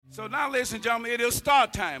So now, ladies and gentlemen, it is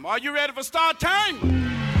start time. Are you ready for start time?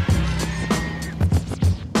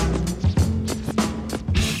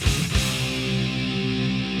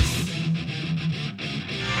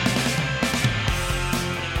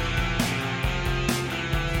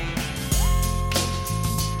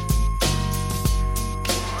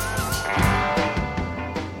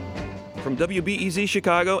 From WBEZ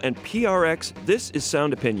Chicago and PRX, this is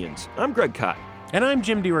Sound Opinions. I'm Greg Kot. And I'm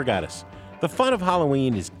Jim DeRogatis. The fun of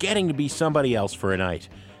Halloween is getting to be somebody else for a night.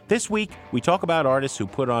 This week, we talk about artists who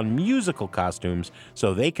put on musical costumes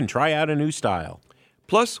so they can try out a new style.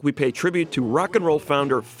 Plus, we pay tribute to rock and roll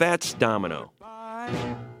founder Fats Domino.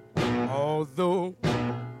 Although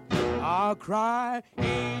I'll cry,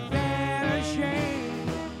 ain't that a shame?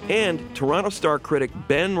 And Toronto Star critic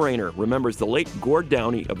Ben Rayner remembers the late Gord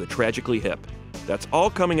Downie of the Tragically Hip. That's all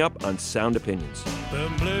coming up on Sound Opinions.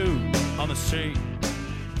 The blue on the street,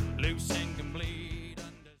 loose and complete.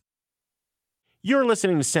 You're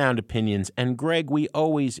listening to Sound Opinions, and Greg, we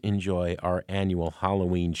always enjoy our annual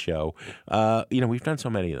Halloween show. We've done so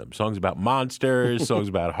many of them. Songs about monsters, songs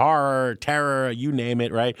about horror, terror, you name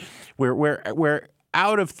it, right? We're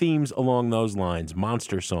out of themes along those lines,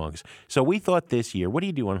 monster songs. So we thought this year, what do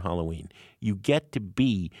you do on Halloween? You get to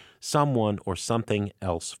be someone or something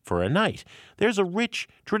else for a night. There's a rich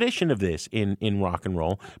tradition of this in rock and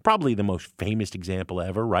roll. Probably the most famous example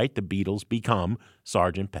ever, right? The Beatles become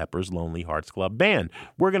Sgt. Pepper's Lonely Hearts Club Band.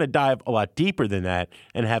 We're going to dive a lot deeper than that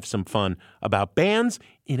and have some fun about bands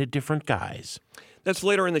in a different guise. That's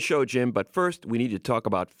later in the show, Jim, but first we need to talk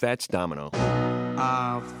about Fats Domino.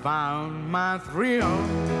 I found my thrill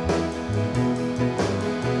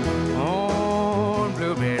on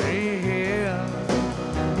Blueberry Hill,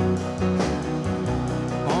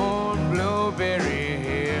 on Blueberry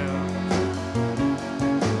Hill,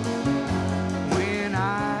 when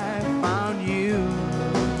I found you.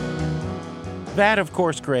 That, of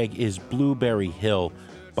course, Greg, is Blueberry Hill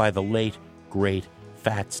by the late, great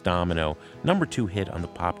Fats Domino. Number 2 hit on the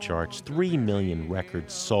pop charts, 3 million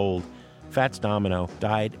records sold. Fats Domino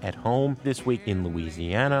died at home this week in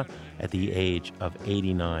Louisiana at the age of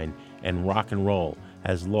 89, and rock and roll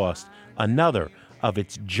has lost another of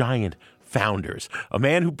its giant founders, a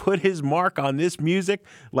man who put his mark on this music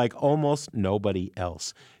like almost nobody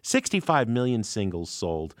else. 65 million singles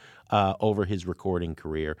sold over his recording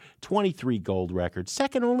career, 23 gold records,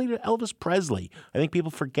 second only to Elvis Presley. I think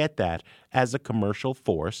people forget that as a commercial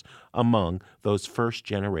force among those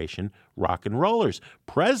first-generation rock and rollers.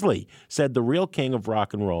 Presley said the real king of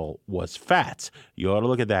rock and roll was Fats. You ought to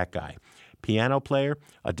look at that guy. Piano player,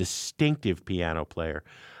 a distinctive piano player.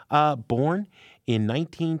 Born in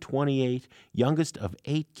 1928, youngest of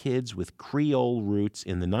 8 kids with Creole roots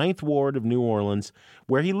in the 9th Ward of New Orleans,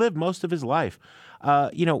 where he lived most of his life.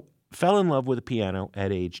 Fell in love with a piano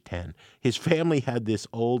at age 10. His family had this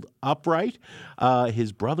old upright.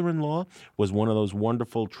 His brother-in-law was one of those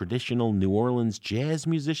wonderful traditional New Orleans jazz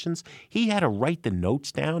musicians. He had to write the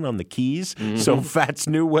notes down on the keys so Fats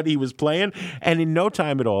knew what he was playing. And in no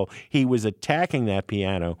time at all, he was attacking that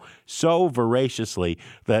piano so voraciously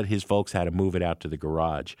that his folks had to move it out to the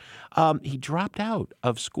garage. He dropped out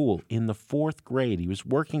of school in the 4th grade. He was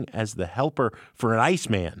working as the helper for an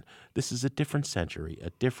iceman. This is a different century,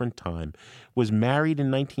 a different time. Was married in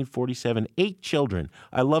 1947, 8 children.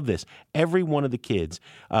 I love this. Every one of the kids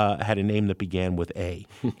had a name that began with A.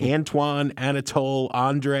 Antoine, Anatole,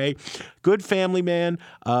 Andre. Good family man,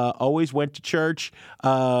 always went to church.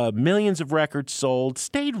 Millions of records sold.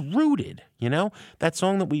 Stayed rooted, That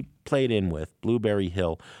song that we played in with, Blueberry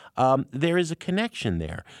Hill, there is a connection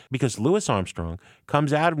there because Louis Armstrong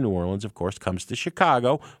comes out of New Orleans, of course, comes to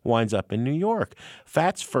Chicago, winds up in New York.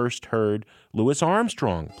 Fats first heard Louis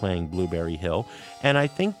Armstrong playing Blueberry Hill, and I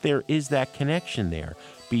think there is that connection there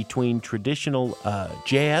between traditional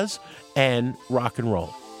jazz and rock and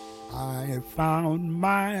roll. I found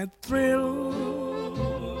my thrill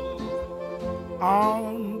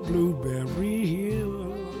on Blueberry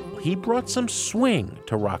Hill. He brought some swing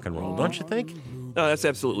to rock and roll, don't you think? No, that's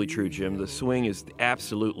absolutely true, Jim. The swing is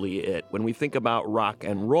absolutely it. When we think about rock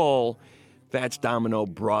and roll, Fats Domino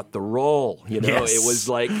brought the roll. Yes. It was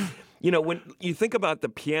like, when you think about the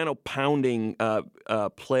piano pounding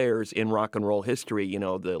players in rock and roll history,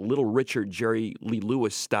 the Little Richard, Jerry Lee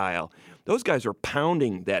Lewis style, those guys are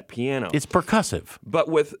pounding that piano. It's percussive. But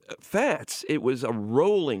with Fats, it was a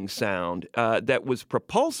rolling sound that was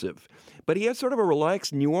propulsive. But he had sort of a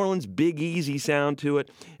relaxed New Orleans Big Easy sound to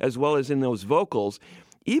it, as well as in those vocals.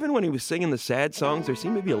 Even when he was singing the sad songs, there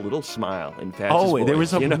seemed to be a little smile in Fats' voice. There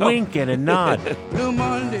was a wink and a nod. Blue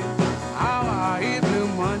Monday, how I hate Blue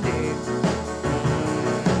Monday.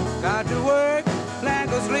 Got to work like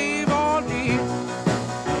a slave.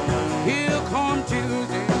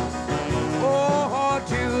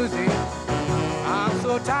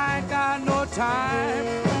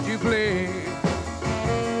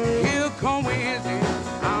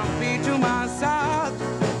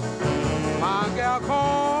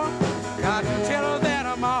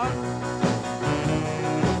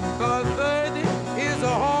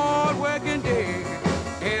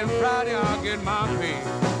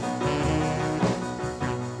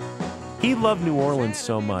 He loved New Orleans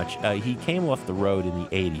so much. He came off the road in the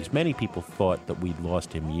 80s. Many people thought that we'd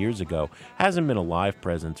lost him years ago. Hasn't been a live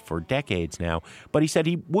presence for decades now. But he said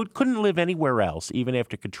he couldn't live anywhere else, even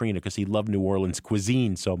after Katrina, because he loved New Orleans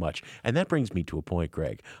cuisine so much. And that brings me to a point,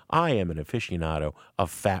 Greg. I am an aficionado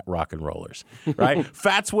of fat rock and rollers, right?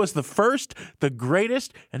 Fats was the first, the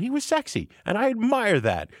greatest, and he was sexy. And I admire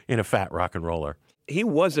that in a fat rock and roller. He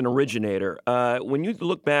was an originator. When you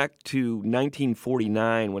look back to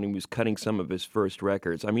 1949 when he was cutting some of his first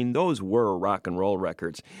records, I mean, those were rock and roll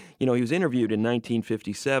records. You know, he was interviewed in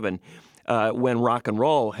 1957 when rock and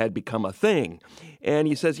roll had become a thing. And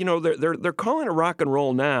he says, you know, they're calling it rock and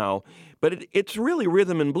roll now, but it's really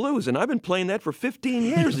rhythm and blues, and I've been playing that for 15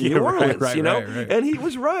 years in New Orleans, you know? Right. And he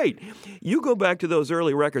was right. You go back to those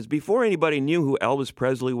early records, before anybody knew who Elvis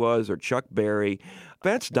Presley was or Chuck Berry,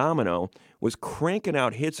 Fats Domino was cranking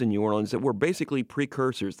out hits in New Orleans that were basically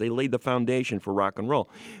precursors. They laid the foundation for rock and roll.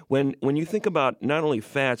 When you think about not only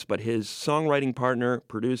Fats, but his songwriting partner,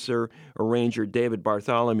 producer, arranger, David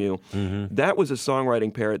Bartholomew, that was a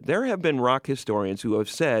songwriting pair. There have been rock historians who have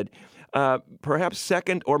said, perhaps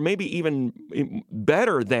second or maybe even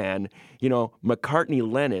better than, you know,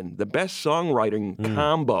 McCartney-Lennon, the best songwriting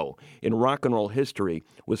combo in rock and roll history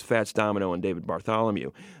was Fats Domino and David Bartholomew.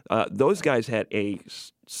 Those guys had a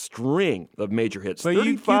string of major hits, well,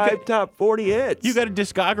 35 top 40 hits. You got a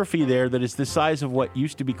discography there that is the size of what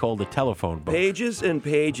used to be called a telephone book. Pages and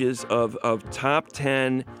pages of top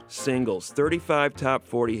 10 singles, 35 top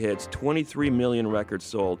 40 hits, 23 million records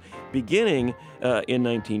sold, beginning in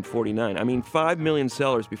 1949. I mean, 5 million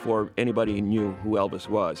sellers before anybody knew who Elvis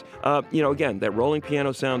was. You know, again, that rolling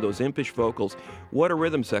piano sound, those impish vocals, what a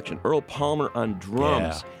rhythm section. Earl Palmer on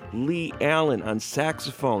drums. Yeah. Lee Allen on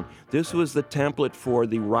saxophone. This was the template for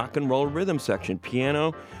the rock and roll rhythm section.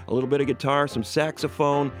 Piano, a little bit of guitar, some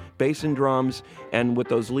saxophone, bass and drums, and with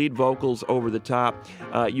those lead vocals over the top,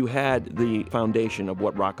 you had the foundation of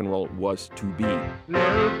what rock and roll was to be.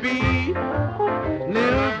 Little B,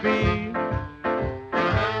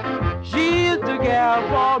 she's the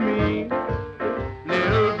gal for me.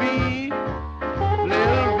 Little B.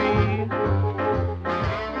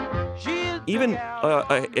 Even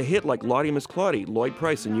a hit like Lottie Miss Claudie, Lloyd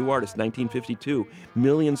Price, a new artist, 1952,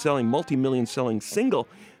 multi-million selling single.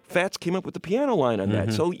 Fats came up with the piano line on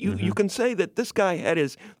that. So you can say that this guy had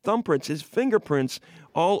his thumbprints, his fingerprints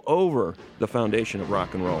all over the foundation of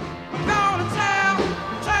rock and roll. I'm gonna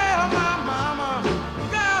tell my mama,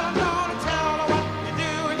 girl, I'm gonna tell her what you're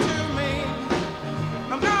doing to me.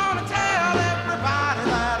 I'm gonna tell everybody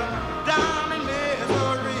that I'm down in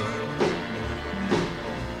misery.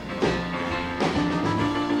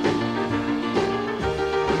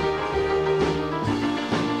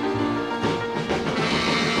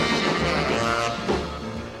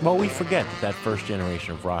 Well, we forget that first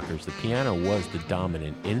generation of rockers, the piano was the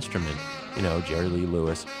dominant instrument. You know, Jerry Lee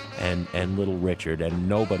Lewis and Little Richard, and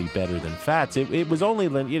nobody better than Fats. It was only,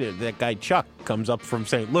 you know, that guy Chuck comes up from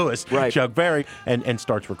St. Louis, right. Chuck Berry, and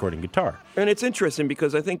starts recording guitar. And it's interesting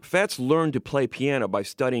because I think Fats learned to play piano by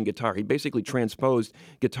studying guitar. He basically transposed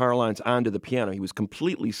guitar lines onto the piano. He was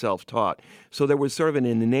completely self-taught. So there was sort of an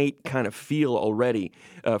innate kind of feel already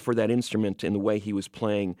for that instrument in the way he was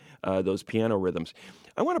playing those piano rhythms.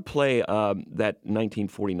 I want to play that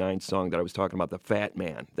 1949 song that I was talking about, The Fat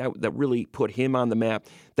Man. That really put him on the map.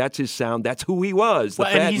 That's his sound. That's who he was, the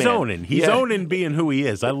Fat Man. And he's owning. He's owning being who he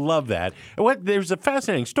is. I love that. There's a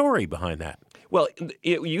fascinating story behind that. Well,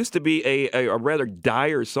 it used to be a rather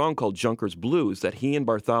dire song called Junker's Blues that he and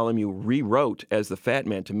Bartholomew rewrote as the Fat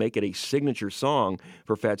Man to make it a signature song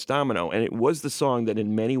for Fats Domino. And it was the song that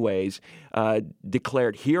in many ways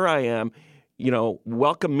declared, here I am, you know,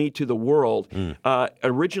 welcome me to the world.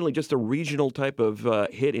 Originally just a regional type of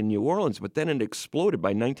hit in New Orleans, but then it exploded. By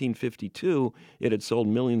 1952, it had sold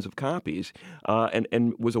millions of copies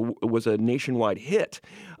and was a nationwide hit.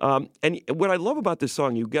 And what I love about this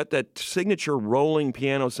song, you get that signature rolling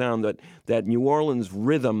piano sound, that New Orleans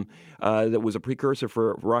rhythm that was a precursor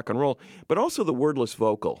for rock and roll, but also the wordless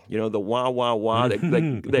vocal, you know, the wah, wah, wah,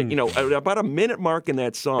 that you know, about a minute mark in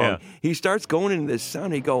that song, he starts going into this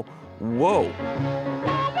sound and you go, whoa.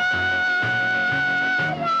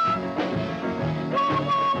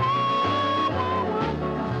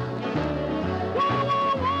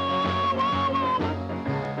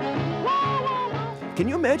 Can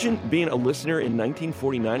you imagine being a listener in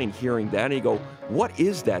 1949 and hearing that and you go, what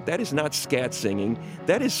is that? That is not scat singing.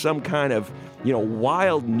 That is some kind of, you know,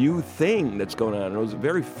 wild new thing that's going on. And it was a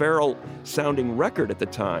very feral sounding record at the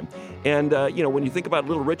time. And, you know, when you think about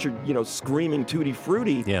Little Richard, you know, screaming Tutti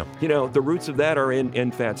Frutti, you know, the roots of that are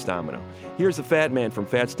in Fats Domino. Here's the Fat Man from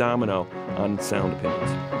Fats Domino on Sound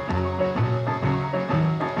Opinions.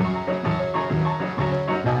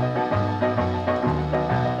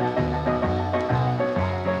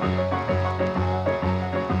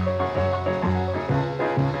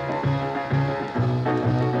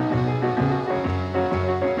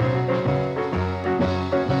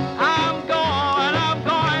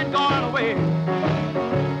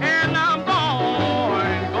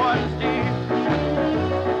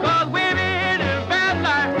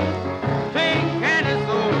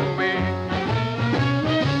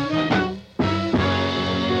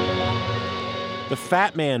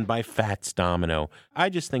 Fat Man by Fats Domino. I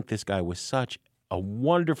just think this guy was such a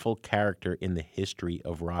wonderful character in the history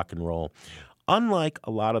of rock and roll. Unlike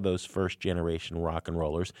a lot of those first-generation rock and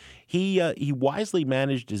rollers, he wisely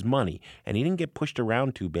managed his money, and he didn't get pushed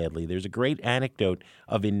around too badly. There's a great anecdote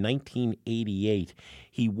of in 1988,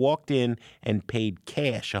 he walked in and paid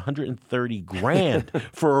cash, $130,000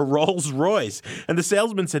 for a Rolls Royce, and the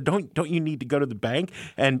salesman said, "Don't you need to go to the bank?"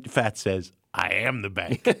 And Fats says, "I am the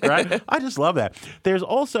bank," right? I just love that. There's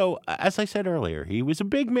also, as I said earlier, he was a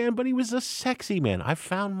big man, but he was a sexy man. I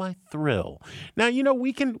found my thrill. Now,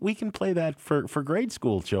 we can play that for grade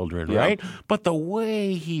school children, right? But the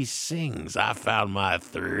way he sings, I found my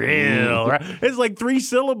thrill, right? It's like 3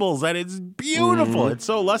 syllables, and it's beautiful. It's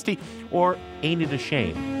so lusty. Or Ain't It a Shame?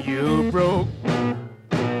 You broke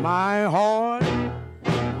my heart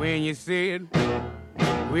when you said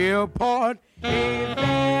we'll part. Ain't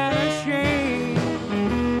that a shame?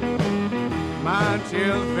 My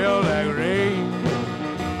tears feel like rain.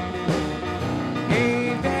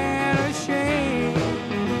 Ain't that a shame?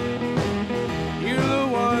 You're the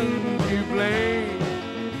one to blame.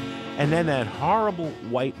 And then that horrible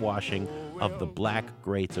whitewashing of the black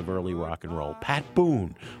greats of early rock and roll. Pat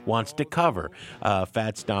Boone wants to cover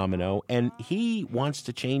Fats Domino, and he wants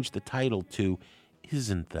to change the title to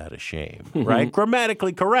Isn't That a Shame, right?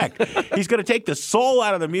 Grammatically correct. He's going to take the soul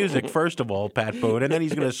out of the music, first of all, Pat Boone, and then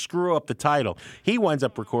he's going to screw up the title. He winds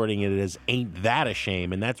up recording it as Ain't That a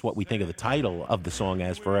Shame, and that's what we think of the title of the song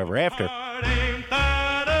as Forever After. Ain't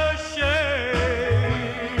that a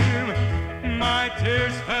shame? My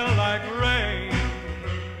tears fell like rain.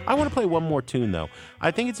 I want to play one more tune, though. I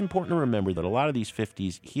think it's important to remember that a lot of these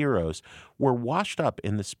 50s heroes were washed up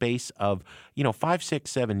in the space of, 5,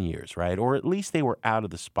 6, 7 years, right? Or at least they were out of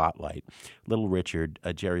the spotlight. Little Richard,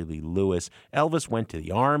 Jerry Lee Lewis. Elvis went to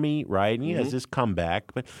the Army, right? And he has this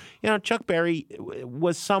comeback. But, Chuck Berry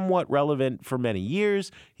was somewhat relevant for many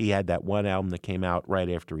years. He had that one album that came out right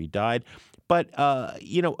after he died. But, a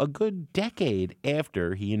good decade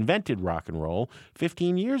after he invented rock and roll,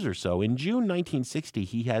 15 years or so, in June 1960,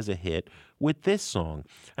 he has a hit with this song.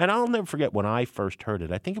 And I'll never forget when I first heard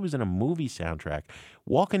it. I think it was in a movie soundtrack,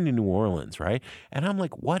 Walking to New Orleans, right? And I'm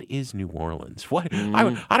like, what is New Orleans? What?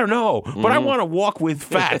 I don't know, but I want to walk with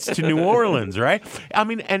Fats to New Orleans, right? I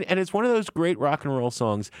mean, and it's one of those great rock and roll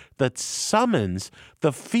songs that summons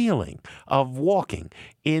the feeling of walking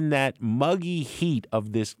in that muggy heat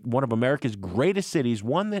of this, one of America's greatest cities,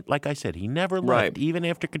 one that, like I said, he never left, even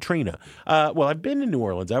after Katrina. Well, I've been to New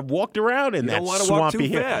Orleans. I've walked around in that swampy. You don't want to walk too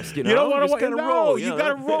fast, You don't want to walk. roll. You got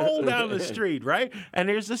to roll down the street, right? And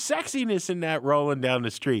there's a sexiness in that rolling down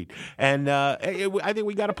the street. And I think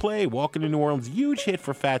we got to play Walking to New Orleans. Huge hit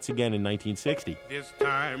for Fats again in 1960. This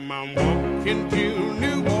time I'm walking to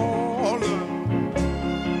New Orleans.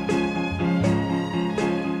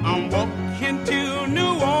 I'm walking to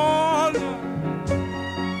New Orleans.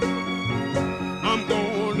 I'm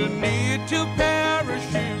gonna need to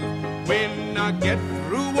parachute when I get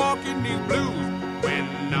through walking these blues. When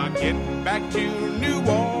I get back to New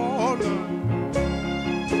Orleans,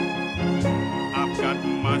 I've got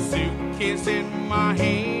my suitcase in my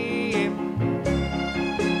hand.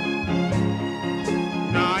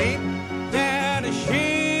 Now ain't that a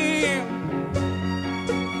shame?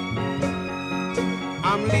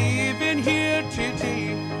 I'm leaving here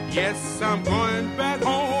today. Yes, I'm going back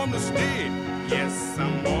home to stay. Yes,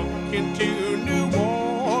 I'm walking to New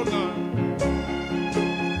Orleans.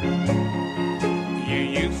 You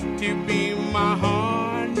used to be my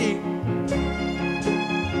honey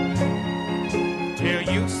till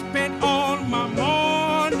you spent all my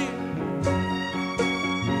money.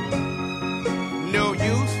 No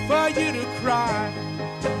use for you to cry.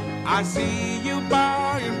 I see you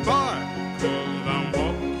by and by. 'Cause I'm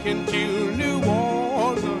walking to New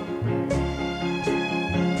Orleans.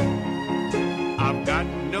 I've got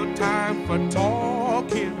no time for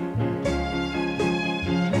talking.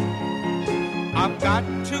 I've got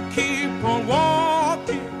to keep on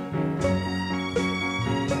walking.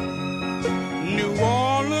 New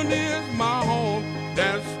Orleans is my home.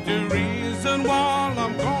 That's the reason why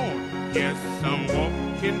I'm gone. Yes, I'm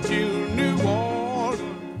walking to New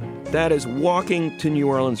Orleans. That is Walking to New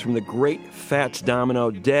Orleans from the great Fats Domino,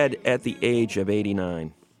 dead at the age of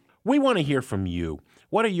 89. We want to hear from you.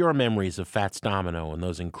 What are your memories of Fats Domino and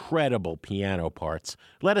those incredible piano parts?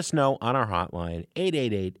 Let us know on our hotline,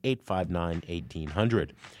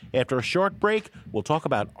 888-859-1800. After a short break, we'll talk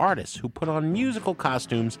about artists who put on musical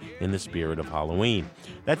costumes in the spirit of Halloween.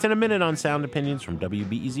 That's in a minute on Sound Opinions from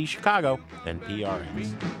WBEZ Chicago and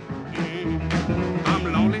PRX.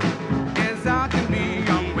 I'm lonely as I can be.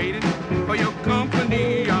 I'm waiting for your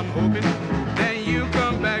company. I'm hoping that you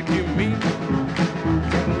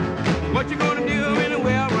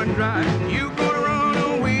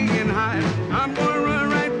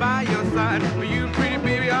right. For you, pretty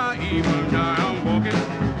baby, I even now I'm walking.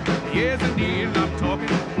 Yes, indeed, and I'm talking.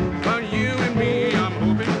 But you and me, I'm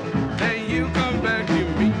hoping that you come back to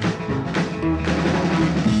me.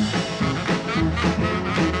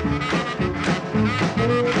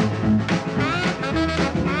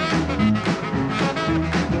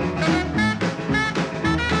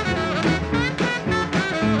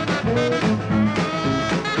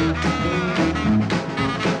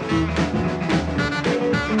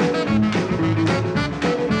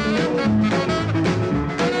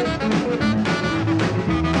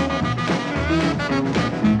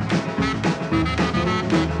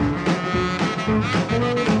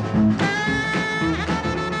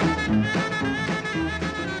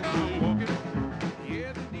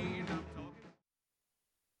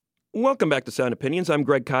 Welcome back to Sound Opinions. I'm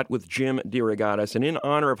Greg Kot with Jim DeRogatis, and in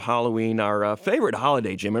honor of Halloween, our favorite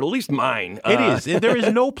holiday, Jim, at least mine. It is. There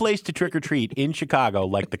is no place to trick or treat in Chicago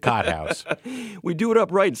like the Kot House. We do it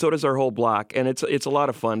up right, and so does our whole block, and it's a lot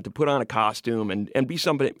of fun to put on a costume and be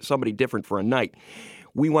somebody different for a night.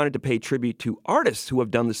 We wanted to pay tribute to artists who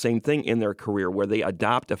have done the same thing in their career, where they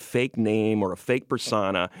adopt a fake name or a fake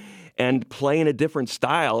persona and play in a different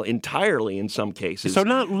style entirely in some cases. So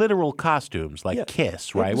not literal costumes like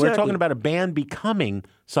Kiss, right? Exactly. We're talking about a band becoming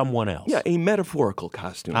someone else. Yeah, a metaphorical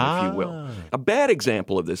costume, if you will. A bad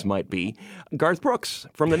example of this might be Garth Brooks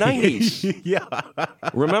from the 90s. Yeah.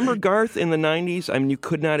 Remember Garth in the 90s? I mean, you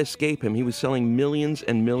could not escape him. He was selling millions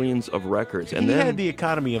and millions of records. And he then had the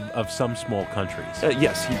economy of some small countries.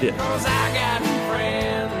 Yes, he did. 'Cause I got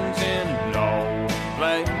friends in low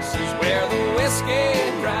places where the whiskey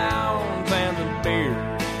drowns and the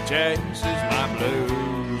beer chases my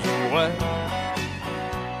blues away.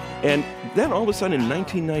 And then all of a sudden in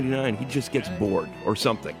 1999, he just gets bored or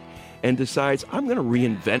something and decides, I'm going to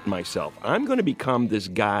reinvent myself. I'm going to become this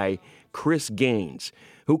guy, Chris Gaines,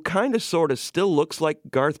 who kind of sort of still looks like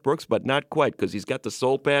Garth Brooks, but not quite, because he's got the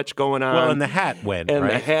soul patch going on. Well, and the hat went, and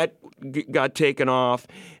right? the hat got taken off,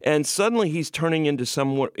 and suddenly he's turning into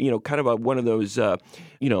somewhat, kind of one of those,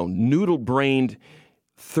 noodle-brained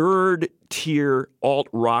third-tier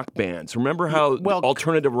alt-rock bands. Remember how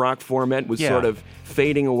alternative rock format was sort of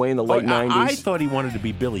fading away in the late 90s? I thought he wanted to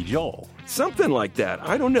be Billy Joel. Something like that.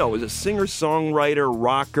 I don't know. As a singer-songwriter,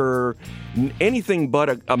 rocker, anything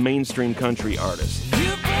but a mainstream country artist.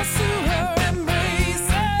 You pursue her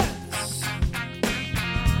embraces,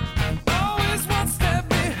 always one step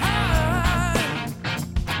behind.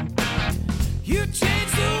 You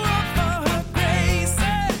change the world for her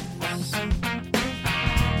graces,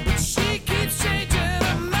 but she keeps changing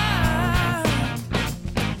her mind.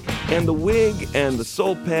 And the wig and the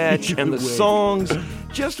soul patch and the songs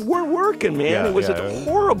just weren't working, man. Yeah, it was a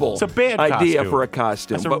horrible it's a bad idea costume. for a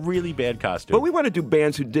costume. That's a really bad costume. But we want to do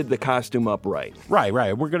bands who did the costume up right. Right.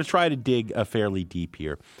 We're going to try to dig fairly deep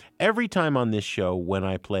here. Every time on this show, when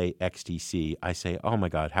I play XTC, I say, oh my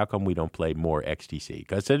God, how come we don't play more XTC?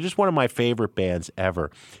 Because they're just one of my favorite bands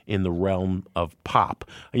ever in the realm of pop.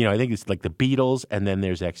 I think it's like the Beatles, and then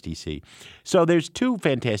there's XTC. So there's two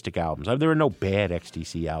fantastic albums. There are no bad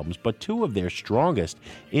XTC albums, but two of their strongest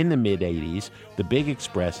in the mid-'80s, The Big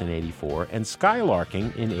Express in '84 and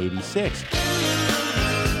Skylarking in '86.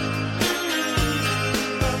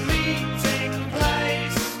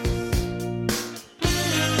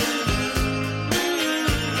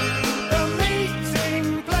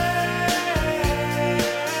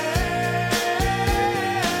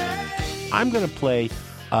 I'm going to play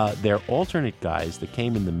their alternate guys that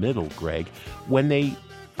came in the middle, Greg, when they,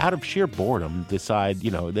 out of sheer boredom, decide,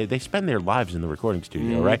 they spend their lives in the recording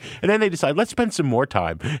studio, right? And then they decide, let's spend some more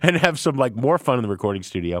time and have some, more fun in the recording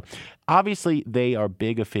studio. Obviously, they are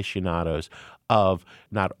big aficionados of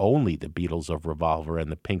not only the Beatles of Revolver and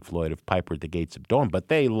the Pink Floyd of Piper at the Gates of Dawn, but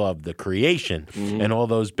they love The Creation and all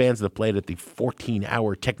those bands that played at the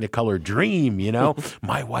 14-hour Technicolor Dream,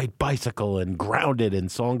 My White Bicycle and Grounded and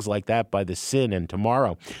songs like that by The Sin and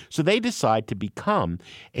Tomorrow. So they decide to become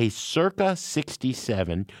a circa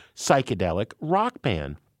 67 psychedelic rock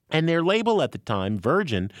band. And their label at the time,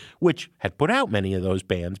 Virgin, which had put out many of those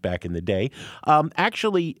bands back in the day,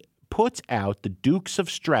 actually puts out the Dukes of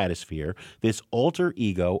Stratosphere, this alter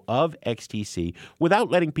ego of XTC, without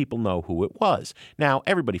letting people know who it was. Now,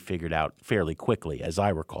 everybody figured out fairly quickly, as I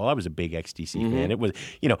recall. I was a big XTC fan. It was,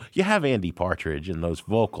 you have Andy Partridge and those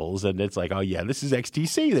vocals, and it's like, oh, yeah, this is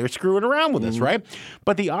XTC. They're screwing around with us, right?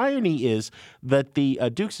 But the irony is that the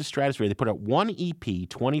Dukes of Stratosphere, they put out one EP,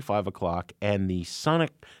 25 O'Clock, and the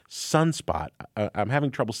Sonic Sunspot. I'm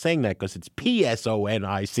having trouble saying that because it's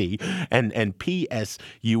PSONIC and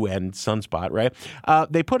PSUN. and Sunspot, right?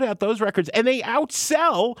 They put out those records, and they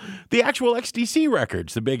outsell the actual XTC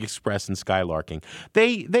records, the Big Express and Skylarking.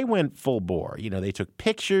 They went full bore. They took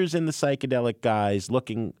pictures in the psychedelic guise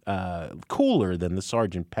looking cooler than the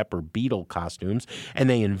Sgt. Pepper Beetle costumes, and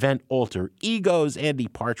they invent alter egos. Andy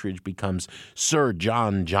Partridge becomes Sir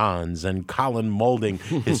John Johns, and Colin Moulding,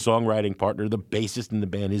 his songwriting partner, the bassist in the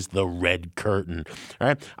band, is the Red Curtain. All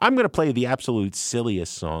right, I'm going to play the absolute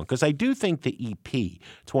silliest song because I do think the EP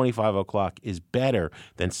 25 O'Clock is better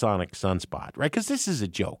than Sonic Sunspot, right? Because this is a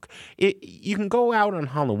joke. You can go out on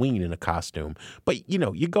Halloween in a costume, but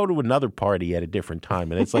you go to another party at a different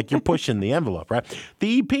time, and it's like you're pushing the envelope, right?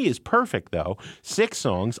 The EP is perfect though. 6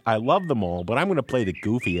 songs, I love them all, but I'm going to play the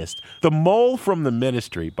goofiest, "The Mole from the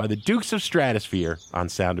Ministry" by the Dukes of Stratosphere on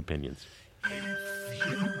Sound Opinions. If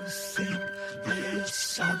you think there's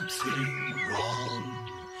something wrong,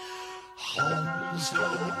 holes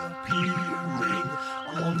appearing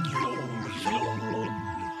on your lawn,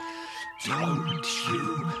 don't you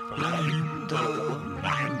blame the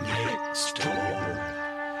man next door.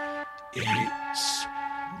 It's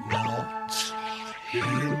not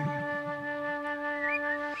him.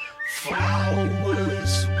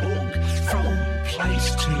 Flowers walk from place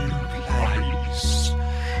to place.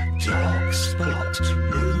 Dark spot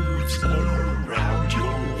moves around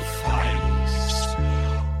your face.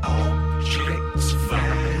 Objects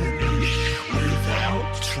vanish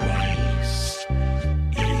without trace.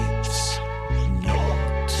 It's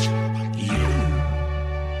not you.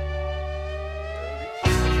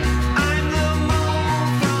 I'm the mole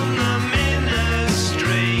from the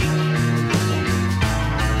ministry,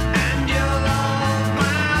 and you'll all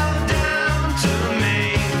bow down to me.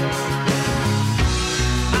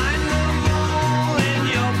 I'm the mole in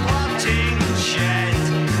your potting shed.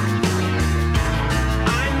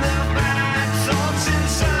 I'm the bad thoughts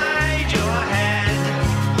inside your head,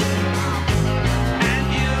 and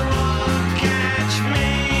you won't catch me.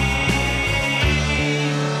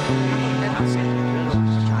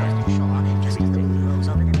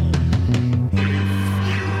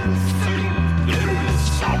 There's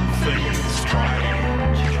something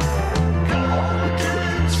strange.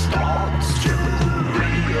 Garden starts to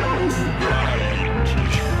rearrange.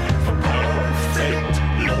 From perfect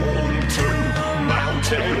lawn to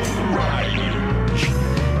mountain range.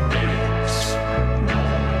 It's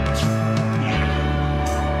not you.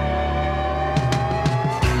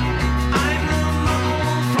 I'm the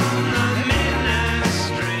mole from the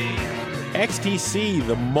ministry. XTC,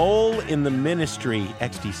 The Mole in the Ministry.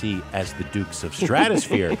 XTC as the Dukes of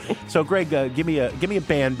Stratosphere. So, Greg, give me a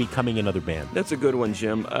band becoming another band. That's a good one,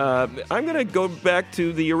 Jim. I'm going to go back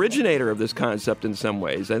to the originator of this concept in some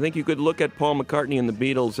ways. I think you could look at Paul McCartney and the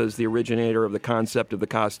Beatles as the originator of the concept of the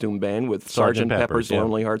costume band with Sgt. Pepper's yeah.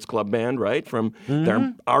 Lonely Hearts Club Band, right? From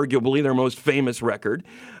arguably their most famous record.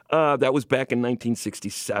 That was back in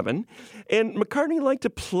 1967. And McCartney liked to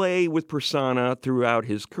play with persona throughout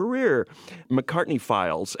his career. McCartney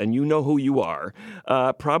Files, and you know who you are,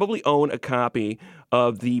 probably own a copy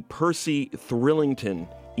of the Percy Thrillington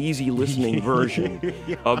easy listening version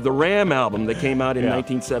of the Ram album that came out in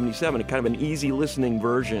 1977. Kind of an easy listening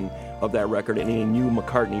version of that record in a new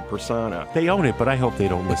McCartney persona. They own it, but I hope they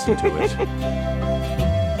don't listen to it.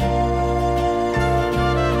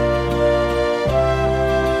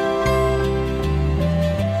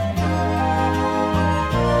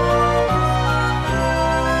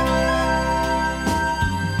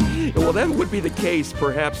 Well, that would be the case,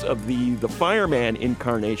 perhaps, of the Fireman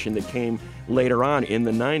incarnation that came later on in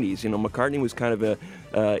the 90s. McCartney was kind of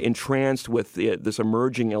entranced with this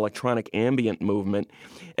emerging electronic ambient movement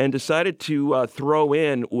and decided to throw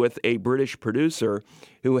in with a British producer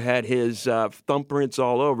who had his thumbprints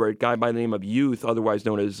all over it, a guy by the name of Youth, otherwise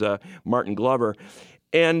known as Martin Glover.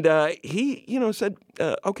 And he, said,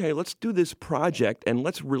 okay, let's do this project and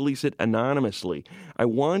let's release it anonymously. I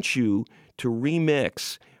want you to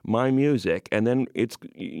remix my music, and then it's,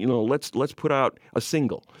 let's put out a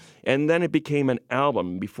single. And then it became an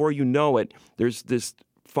album. Before you know it, there's this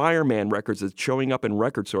Fireman Records that's showing up in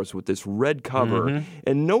Record Source with this red cover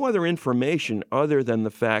and no other information other than the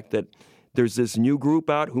fact that there's this new group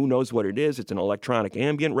out. Who knows what it is? It's an electronic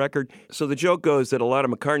ambient record. So the joke goes that a lot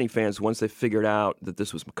of McCartney fans, once they figured out that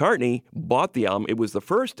this was McCartney, bought the album. It was the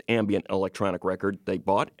first ambient electronic record they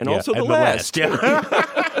bought, and also the last.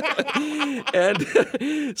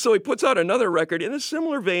 And so he puts out another record in a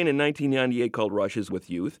similar vein in 1998 called Rushes with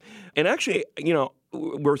Youth. And actually,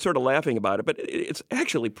 we're sort of laughing about it, but it's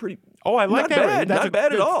actually pretty Oh, I like not that. bad, That's not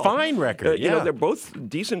bad at all. Fine record. You know, they're both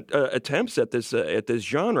decent attempts at this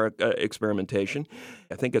genre experimentation.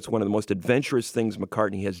 I think it's one of the most adventurous things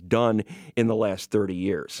McCartney has done in the last 30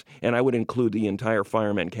 years, and I would include the entire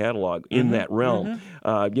Fireman catalog in that realm.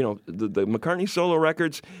 You know, the McCartney solo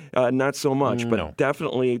records, not so much, but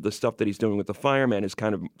definitely the stuff that he's doing with the Fireman is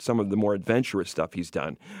kind of some of the more adventurous stuff he's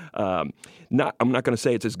done. I'm not going to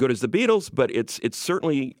say it's as good as the Beatles, but it's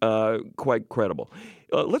certainly quite credible.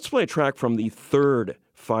 Let's play a track from the third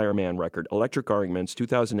Fireman record, Electric Arguments,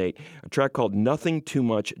 2008, a track called Nothing Too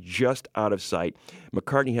Much, Just Out of Sight.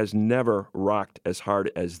 McCartney has never rocked as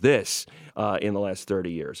hard as this in the last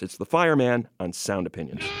 30 years. It's the Fireman on Sound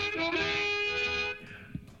Opinions.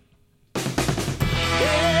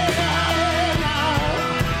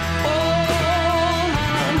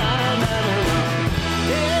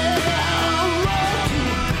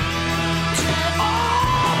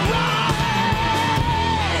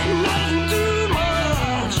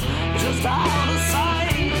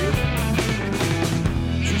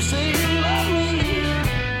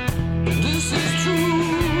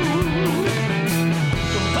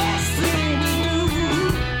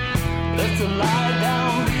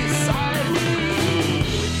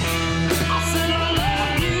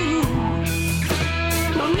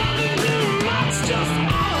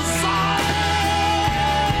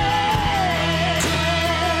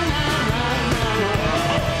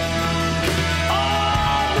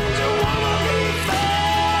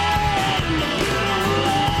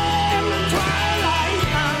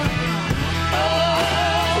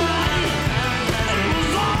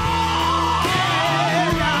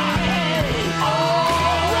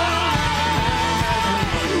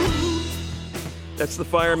 That's the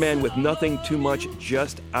Fireman with Nothing Too Much,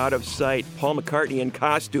 Just Out of Sight. Paul McCartney in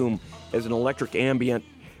costume as an electric ambient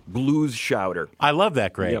blues shouter. I love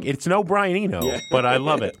that, Greg. Yep. It's no Brian Eno, but I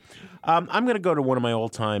love it. I'm going to go to one of my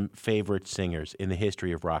all-time favorite singers in the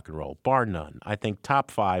history of rock and roll, bar none. I think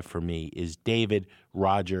top 5 for me is David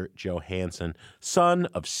Roger Johansen, son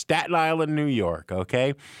of Staten Island, New York,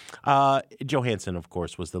 okay? Johansen, of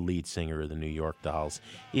course, was the lead singer of the New York Dolls.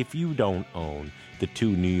 If you don't own the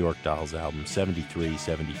 2 New York Dolls albums, 73,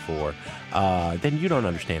 74, then you don't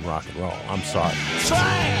understand rock and roll. I'm sorry.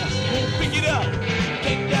 Trash won't pick it up.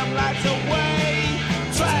 Take them lights away.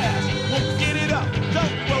 Trash won't get it up.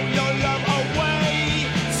 Don't throw your love away.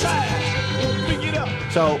 Trash won't pick it up.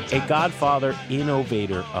 So, a godfather,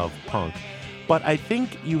 innovator of punk. But I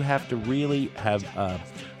think you have to really have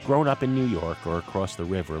grown up in New York or across the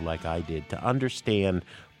river like I did to understand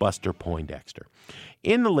Buster Poindexter.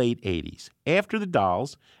 In the late 80s, after the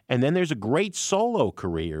Dolls, and then there's a great solo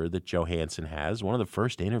career that Johansen has. One of the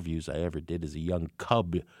first interviews I ever did as a young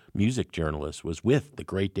cub music journalist was with the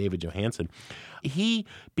great David Johansen. He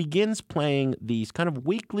begins playing these kind of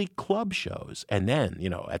weekly club shows, and then, you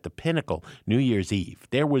know, at the pinnacle, New Year's Eve.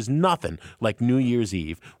 There was nothing like New Year's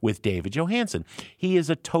Eve with David Johansen. He is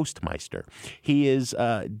a Toastmeister. He is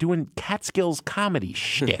doing Catskills comedy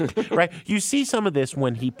shtick, right? You see some of this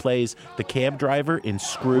when he plays the cab driver in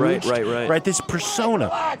Scrooge. Right, this persona.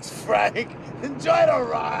 Relax, Frank. Enjoy the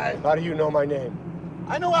ride. How do you know my name?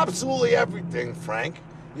 I know absolutely everything, Frank.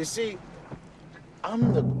 You see,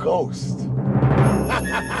 I'm the ghost.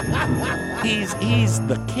 He's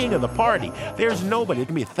the king of the party. There's nobody. There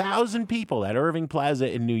can be 1,000 people at Irving Plaza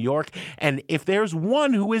in New York, and if there's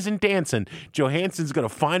one who isn't dancing, Johansen's going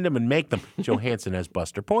to find them and make them. Johansen has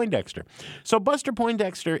Buster Poindexter. So Buster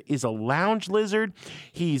Poindexter is a lounge lizard.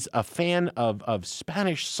 He's a fan of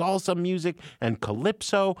Spanish salsa music and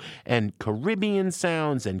calypso and Caribbean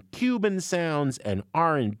sounds and Cuban sounds and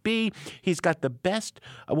R&B. He's got the best,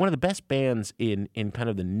 one of the best bands in kind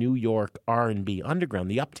of the New York R&B underground,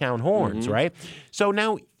 the Uptown Horns, right? So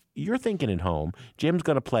now you're thinking at home, Jim's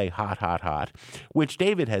going to play Hot, Hot, Hot, which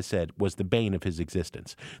David has said was the bane of his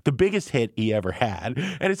existence. The biggest hit he ever had,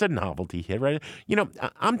 and it's a novelty hit, right? You know,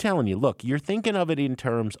 I'm telling you, look, you're thinking of it in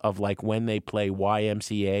terms of like when they play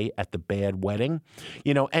YMCA at the Bad Wedding,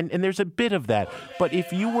 you know, and there's a bit of that. But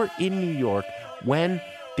if you were in New York when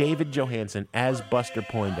David Johansen as Buster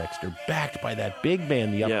Poindexter, backed by that big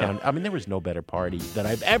band, the Uptown. I mean, there was no better party that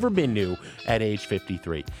I've ever been to at age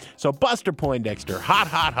 53. So Buster Poindexter, Hot,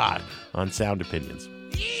 Hot, Hot on Sound Opinions.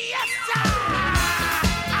 Yes, sir!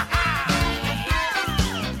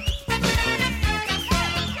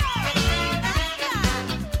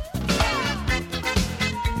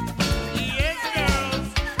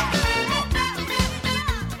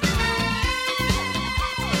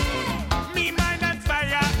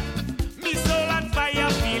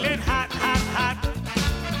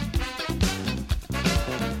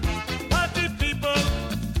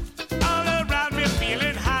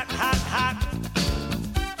 Hot,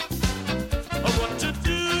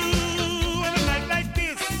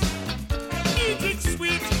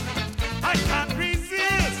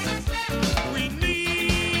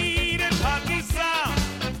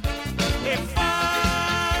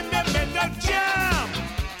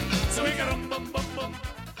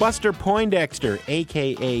 Buster Poindexter,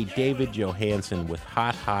 a.k.a. David Johansen, with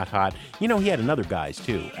Hot, Hot, Hot. You know, he had another guys,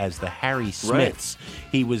 too, as the Harry Smiths.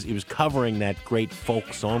 Right. He was covering that great folk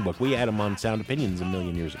songbook. We had him on Sound Opinions a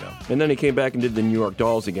million years ago. And then he came back and did the New York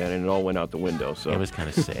Dolls again, and it all went out the window. So it was kind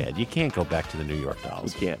of sad. You can't go back to the New York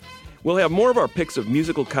Dolls. You can't. We'll have more of our picks of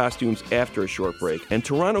musical costumes after a short break, and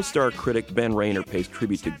Toronto Star critic Ben Rayner pays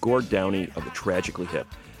tribute to Gord Downie of the Tragically Hip.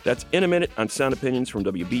 That's in a minute on Sound Opinions from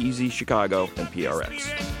WBEZ Chicago and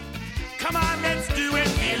PRX. Come on, let's do it.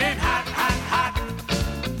 Feeling hot, hot, hot.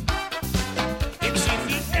 It's in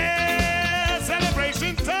the air,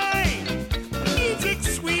 celebration time. Music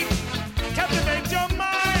sweet, captivate your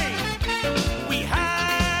mind. We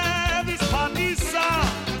have this party song.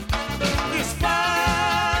 It's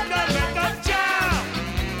fun, the jam.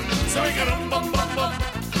 So we got bum bum bum.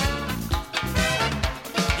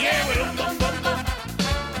 Yeah, we bum bum bum bum.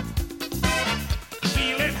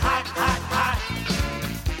 Feeling hot, hot, hot.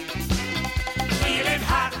 Feeling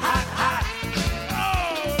hot, hot, hot.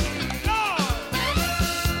 Oh, Lord.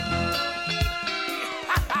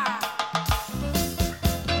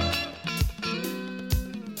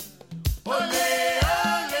 Ole, ole,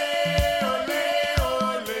 ole, ole. Ole, ole, ole,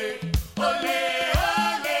 ole. Ole, ole,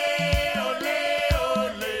 ole, ole. Ole, ole, ole,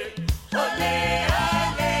 ole.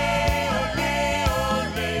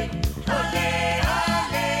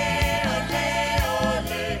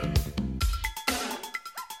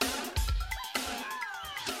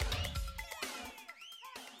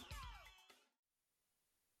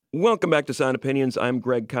 Welcome back to Sound Opinions. I'm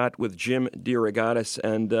Greg Kot with Jim DeRogatis,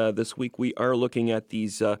 and this week we are looking at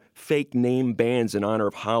these fake name bands in honor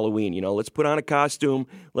of Halloween. You know, let's put on a costume,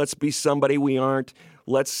 let's be somebody we aren't,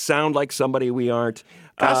 let's sound like somebody we aren't.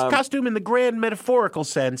 Costume in the grand metaphorical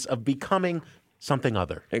sense of becoming something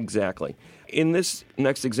other. Exactly. In this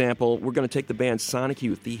next example, we're going to take the band Sonic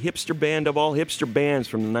Youth, the hipster band of all hipster bands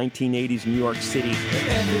from the 1980s New York City.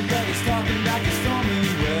 Everybody's talking about the stormy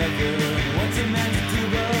weather. What's a man to do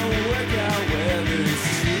but work out whether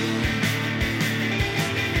it's true?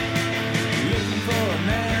 Looking for a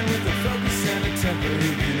man with a focus and a temper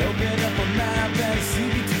who can open up a map and see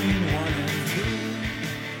between 1 and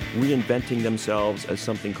 2. Reinventing themselves as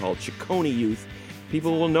something called Ciccone Youth.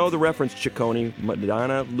 People will know the reference Ciccone,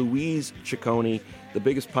 Madonna, Louise Ciccone, the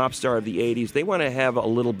biggest pop star of the 80s. They want to have a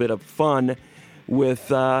little bit of fun with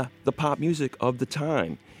the pop music of the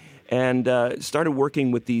time. And started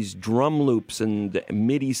working with these drum loops and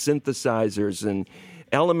MIDI synthesizers and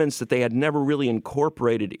elements that they had never really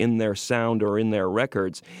incorporated in their sound or in their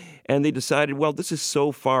records. And they decided, well, this is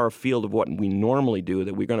so far afield of what we normally do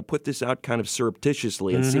that we're going to put this out kind of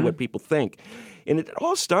surreptitiously and see what people think. And it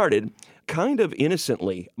all started kind of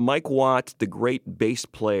innocently. Mike Watt, the great bass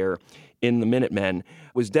player in the Minutemen,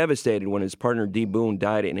 was devastated when his partner Dee Boone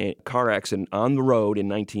died in a car accident on the road in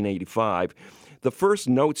 1985. The first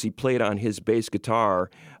notes he played on his bass guitar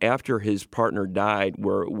after his partner died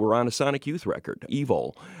were on a Sonic Youth record,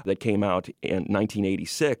 Evil, that came out in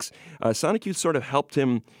 1986. Sonic Youth sort of helped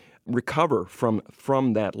him recover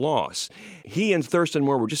from that loss. He and Thurston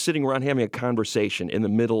Moore were just sitting around having a conversation in the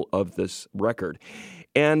middle of this record.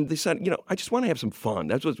 And they said, I just want to have some fun.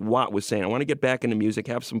 That's what Watt was saying. I want to get back into music,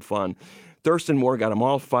 have some fun. Thurston Moore got him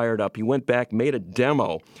all fired up. He went back, made a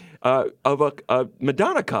demo of a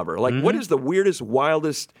Madonna cover. Like, what is the weirdest,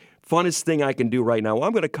 wildest, funnest thing I can do right now? Well,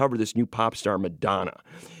 I'm going to cover this new pop star, Madonna.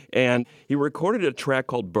 And he recorded a track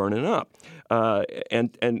called Burnin' Up, and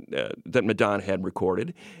that Madonna had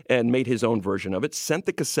recorded, and made his own version of it, sent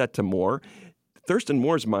the cassette to Moore. Thurston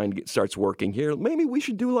Moore's mind starts working here. Maybe we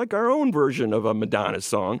should do like our own version of a Madonna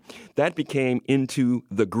song. That became Into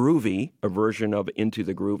the Groovy, a version of Into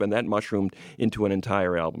the Groove, and that mushroomed into an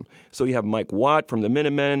entire album. So you have Mike Watt from the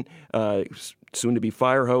Minutemen, soon-to-be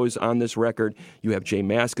Firehose on this record. You have Jay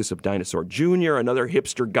Mascis of Dinosaur Jr., another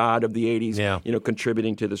hipster god of the 80s,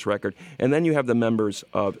 contributing to this record. And then you have the members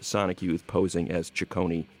of Sonic Youth posing as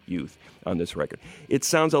Ciccone Youth on this record. It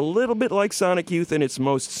sounds a little bit like Sonic Youth in its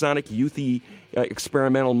most Sonic Youthy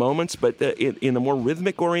experimental moments, but in the more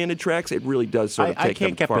rhythmic-oriented tracks, it really does sort of take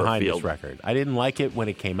them far afield. I can't get behind this record. I didn't like it when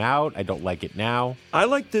it came out. I don't like it now. I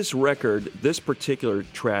like this record, this particular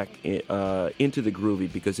track, Into the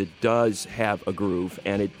Groovy, because it does have a groove,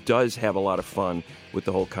 and it does have a lot of fun with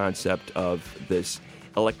the whole concept of this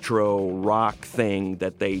electro-rock thing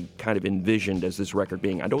that they kind of envisioned as this record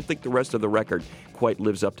being. I don't think the rest of the record quite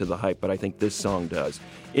lives up to the hype, but I think this song does.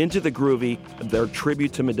 Into the Groovy, their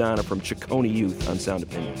tribute to Madonna from Ciccone Youth on Sound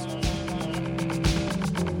Opinions.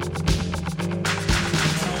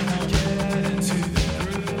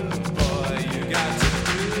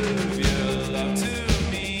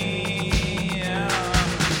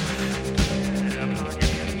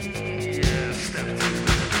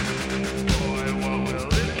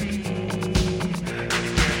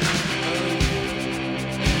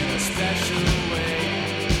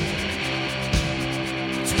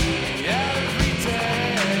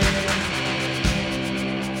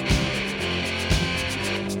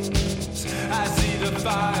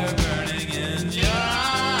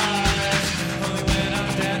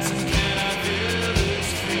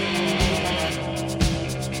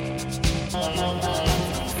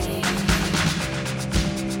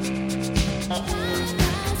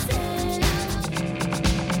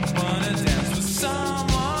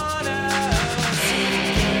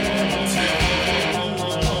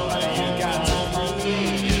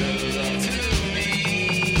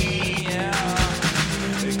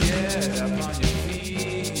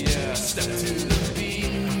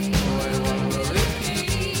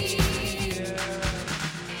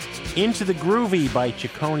 Into the Groovy by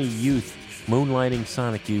Ciccone Youth, moonlighting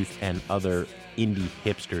Sonic Youth and other indie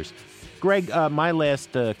hipsters. Greg, my last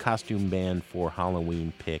costume band for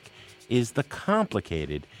Halloween pick is the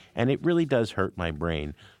complicated, and it really does hurt my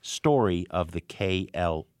brain, story of the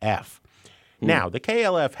KLF. Now, the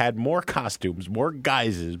KLF had more costumes, more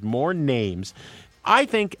guises, more names. I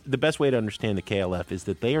think the best way to understand the KLF is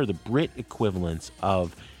that they are the Brit equivalents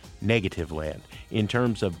of Negativland in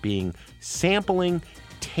terms of being sampling,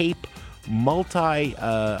 tape,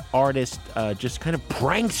 multi-artist, just kind of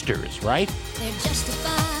pranksters, right? They're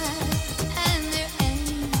justified and they're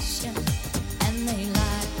ancient, and they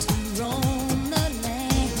like to roam the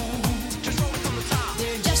land. Just roll it from the top.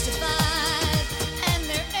 They're justified and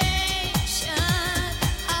they're ancient.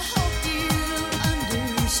 I hope you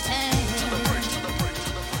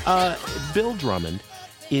understand. Bill Drummond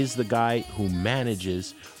is the guy who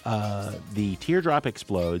manages the Teardrop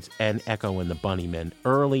Explodes and Echo and the Bunnymen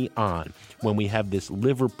early on when we have this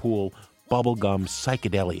Liverpool bubblegum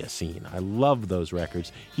psychedelia scene. I love those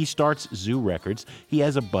records. He starts Zoo Records. He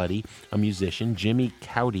has a buddy, a musician, Jimmy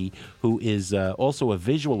Cowdy, who is also a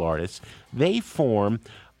visual artist. They form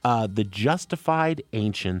the Justified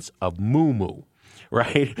Ancients of Moo Moo.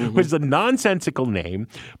 Right? Which is a nonsensical name,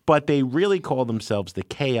 but they really call themselves the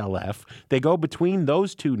KLF. They go between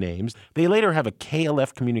those two names. They later have a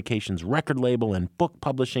KLF Communications record label and book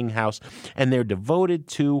publishing house, and they're devoted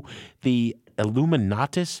to the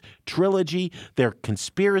Illuminatus trilogy. They're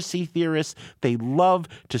conspiracy theorists. They love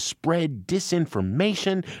to spread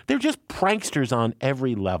disinformation. They're just pranksters on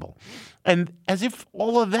every level. And as if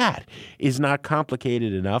all of that is not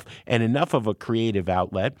complicated enough and enough of a creative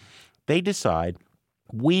outlet, they decide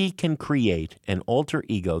we can create an alter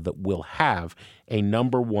ego that will have a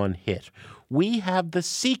number one hit. We have the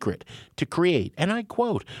secret to create, and I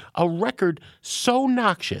quote, a record so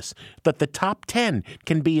noxious that the top 10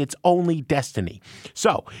 can be its only destiny.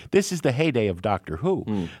 So this is the heyday of Doctor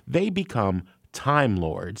Who. They become Time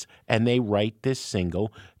Lords, and they write this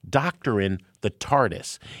single, Doctorin' the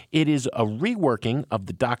TARDIS. It is a reworking of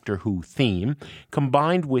the Doctor Who theme,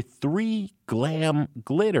 combined with 3 glam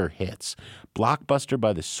glitter hits, Blockbuster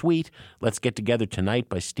by The Sweet, Let's Get Together Tonight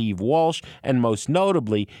by Steve Walsh, and most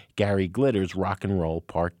notably, Gary Glitter's Rock and Roll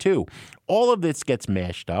Part 2. All of this gets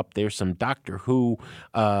mashed up. There's some Doctor Who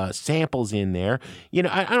samples in there. You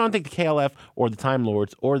know, I don't think the KLF or the Time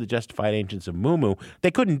Lords or the Justified Ancients of Moo Moo,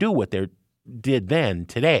 they couldn't do what they're did then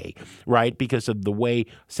today, right? Because of the way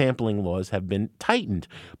sampling laws have been tightened.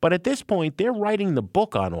 But at this point, they're writing the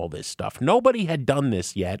book on all this stuff. Nobody had done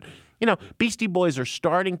this yet. You know, Beastie Boys are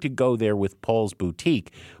starting to go there with Paul's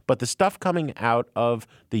Boutique, but the stuff coming out of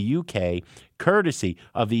the UK, courtesy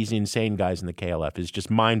of these insane guys in the KLF, is just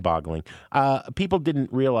mind-boggling. People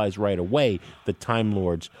didn't realize right away that Time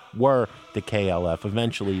Lords were the KLF.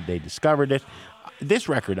 Eventually, they discovered it. This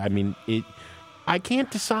record, I mean, I can't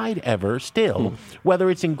decide ever still whether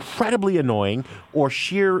it's incredibly annoying or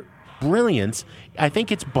sheer brilliance. I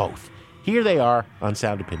think it's both. Here they are on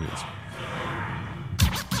Sound Opinions.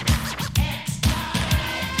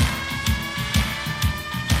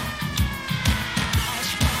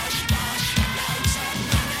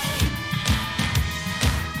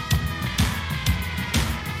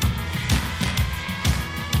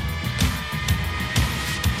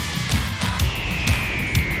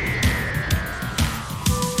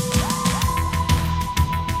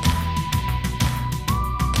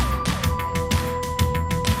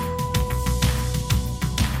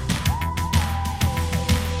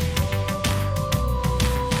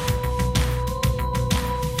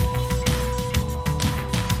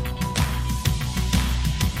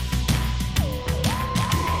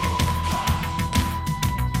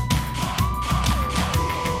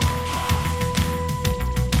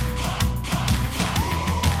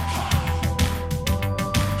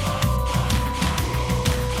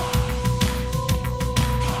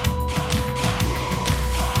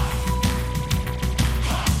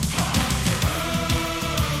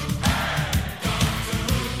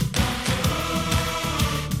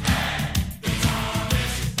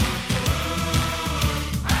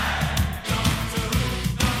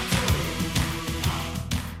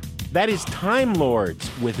 That is Time Lords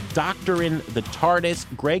with Doctorin' the TARDIS.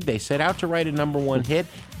 Greg, they set out to write a number one hit.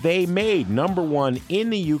 They made number one in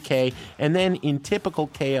the UK, and then in typical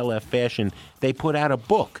KLF fashion, they put out a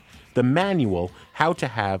book, the manual, How to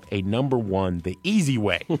Have a Number One the Easy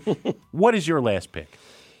Way. What is your last pick?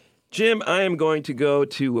 Jim, I am going to go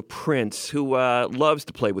to a Prince who loves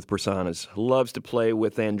to play with personas, loves to play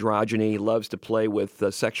with androgyny, loves to play with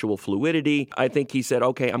sexual fluidity. I think he said,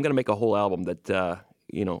 okay, I'm going to make a whole album that,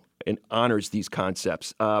 and honors these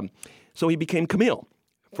concepts. So he became Camille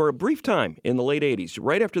For a brief time in the late 80s,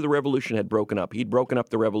 right after the Revolution had broken up, he'd broken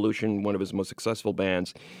up the Revolution, one of his most successful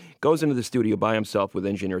bands, goes into the studio by himself with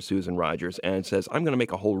engineer Susan Rogers and says, I'm going to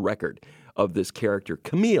make a whole record of this character,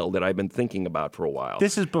 Camille, that I've been thinking about for a while.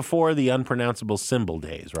 This is before the unpronounceable symbol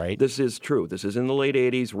days, right? This is true. This is in the late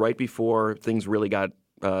 80s, right before things really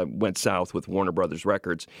went south with Warner Brothers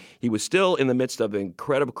Records. He was still in the midst of an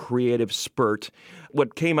incredible creative spurt.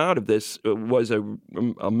 What came out of this was an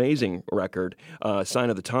amazing record, Sign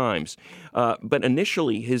of the Times. But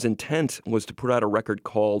initially, his intent was to put out a record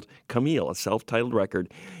called Camille, a self-titled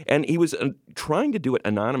record, and he was trying to do it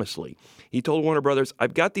anonymously. He told Warner Brothers,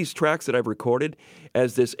 I've got these tracks that I've recorded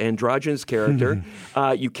as this androgynous character.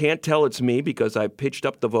 You can't tell it's me because I pitched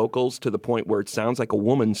up the vocals to the point where it sounds like a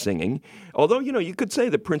woman singing. Although, you could say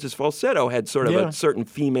that Prince's falsetto had sort of a certain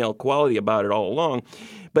female quality about it all along.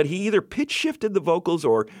 But he either pitch shifted the vocals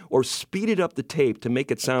or speeded up the tape to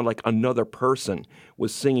make it sound like another person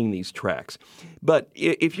was singing these tracks. But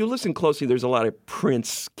if you listen closely, there's a lot of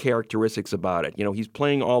Prince characteristics about it. He's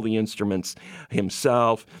playing all the instruments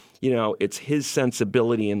himself. It's his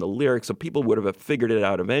sensibility in the lyrics, so people would have figured it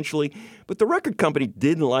out eventually. But the record company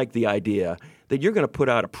didn't like the idea that you're going to put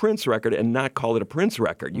out a Prince record and not call it a Prince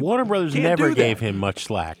record. Warner Brothers never gave him much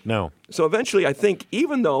slack, no. So eventually, I think,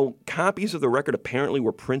 even though copies of the record apparently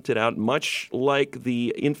were printed out, much like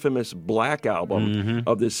the infamous Black Album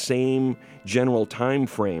of this same general time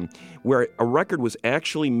frame, where a record was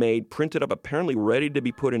actually made, printed up, apparently ready to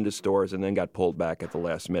be put into stores, and then got pulled back at the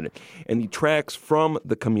last minute. And the tracks from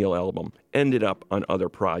the Camille album ended up on other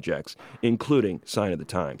projects, including Sign of the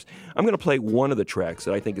Times. I'm going to play one of the tracks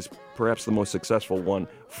that I think is perhaps the most successful one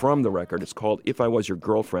from the record. It's called If I Was Your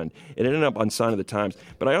Girlfriend. It ended up on Sign of the Times,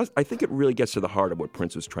 but I think it really gets to the heart of what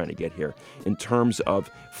Prince was trying to get here in terms of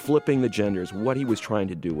flipping the genders, what he was trying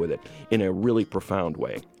to do with it in a really profound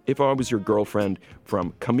way. If I Was Your Girlfriend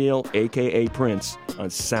from Camille, a.k.a. Prince, on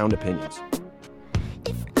Sound Opinions.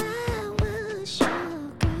 If I was your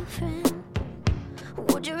girlfriend,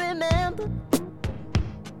 would you remember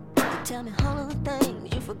to tell me all of the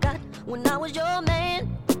things you forgot when I was your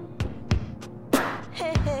man?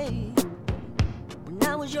 Hey, when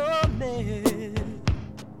I was your man.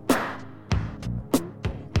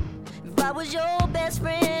 If I was your best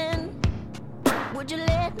friend, would you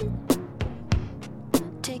let me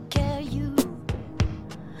take care of you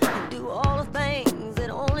and do all the things that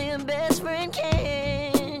only a best friend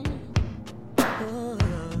can?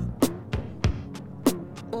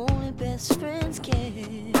 Only best friends can.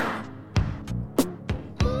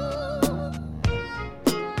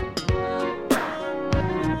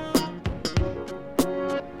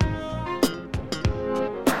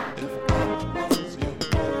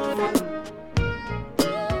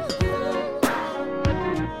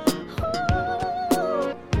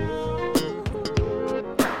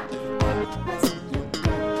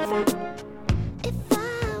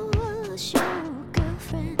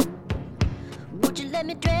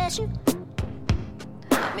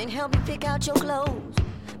 Help me pick out your clothes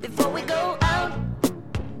before we go out.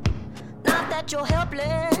 Not that you're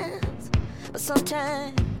helpless, but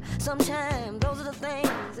sometimes those are the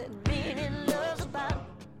things that being in love's about.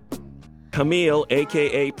 Camille,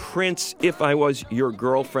 a.k.a. Prince, If I Was Your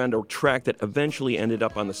Girlfriend, a track that eventually ended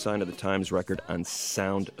up on the Sign of the Times record on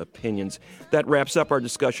Sound Opinions. That wraps up our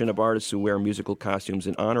discussion of artists who wear musical costumes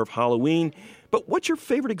in honor of Halloween. But what's your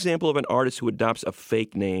favorite example of an artist who adopts a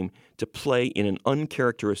fake name to play in an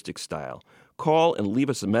uncharacteristic style? Call and leave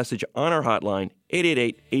us a message on our hotline,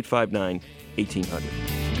 888-859-1800.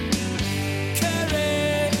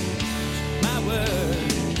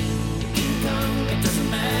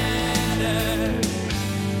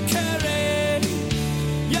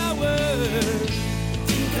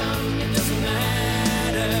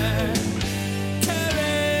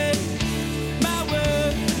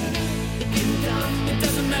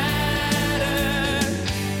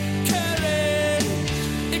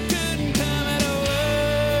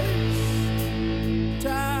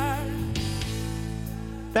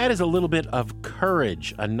 That is a little bit of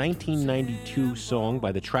Courage, a 1992 song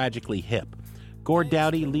by the Tragically Hip. Gord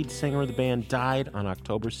Downie, lead singer of the band, died on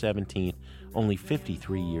October 17th, only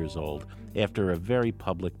 53 years old, after a very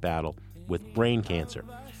public battle with brain cancer.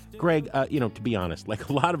 Greg, to be honest, like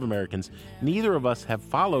a lot of Americans, neither of us have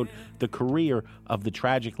followed the career of the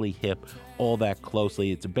Tragically Hip all that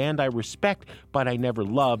closely. It's a band I respect, but I never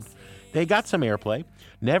loved. They got some airplay,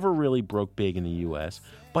 never really broke big in the U.S.,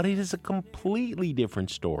 but it is a completely different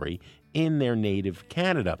story in their native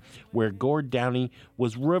Canada, where Gord Downie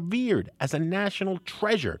was revered as a national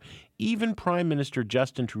treasure. Even Prime Minister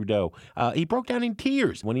Justin Trudeau, he broke down in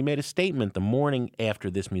tears when he made a statement the morning after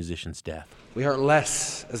this musician's death. We are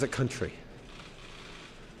less as a country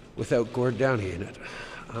without Gord Downie in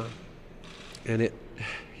it.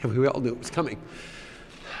 And we all knew it was coming,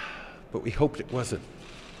 but we hoped it wasn't.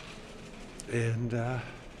 And I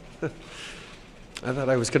thought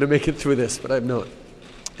I was going to make it through this, but I'm not.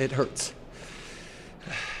 It hurts.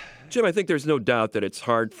 Jim, I think there's no doubt that it's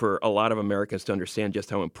hard for a lot of Americans to understand just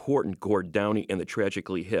how important Gord Downie and the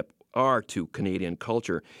Tragically Hip are to Canadian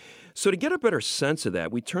culture. So to get a better sense of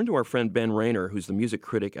that, we turned to our friend Ben Rayner, who's the music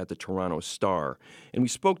critic at the Toronto Star. And we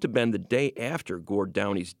spoke to Ben the day after Gord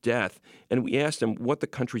Downie's death, and we asked him what the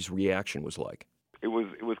country's reaction was like. It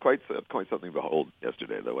was quite something to behold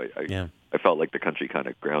yesterday, though. I felt like the country kind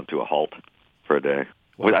of ground to a halt for a day.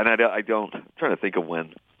 Wow. And I'm trying to think of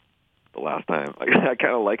when the last time. I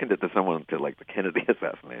kind of likened it to like the Kennedy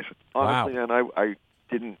assassination. Honestly, wow. And I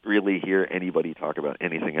didn't really hear anybody talk about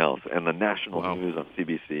anything else. And the national news on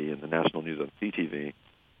CBC and the national news on CTV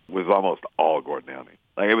was almost all Gord Downie.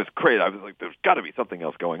 Like, it was crazy. I was like, there's got to be something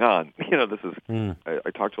else going on. This is.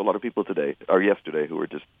 I talked to a lot of people yesterday who were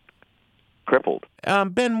just crippled.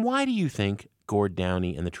 Ben, why do you think Gord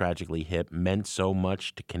Downie and the Tragically Hip meant so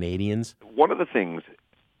much to Canadians? One of the things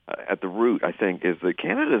at the root, I think, is that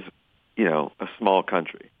Canada's, a small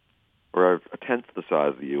country. We're a tenth the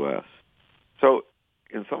size of the U.S. So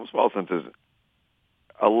in some small senses,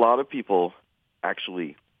 a lot of people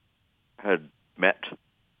actually had met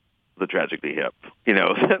the Tragically Hip,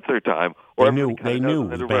 at their time. Or they knew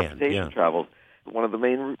the band. Reputation travels. One of the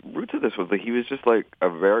main roots of this was that he was just like a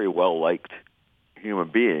very well-liked human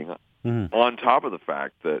being, on top of the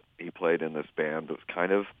fact that he played in this band that was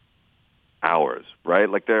kind of ours, right?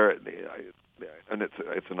 Like and it's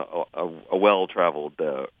a well-traveled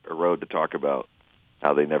road to talk about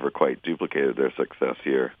how they never quite duplicated their success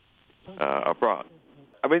here abroad.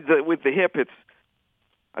 I mean, with the Hip,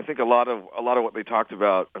 I think a lot of what they talked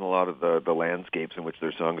about and a lot of the landscapes in which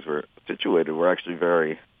their songs were situated were actually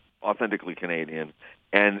very authentically Canadian,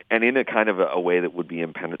 and in a kind of a way that would be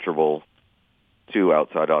impenetrable to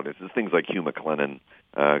outside audiences. Things like Hugh McLennan,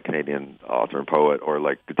 Canadian author and poet, or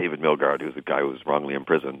like David Milgaard, who's a guy who was wrongly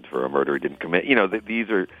imprisoned for a murder he didn't commit.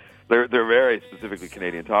 They're very specifically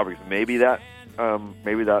Canadian topics. Maybe that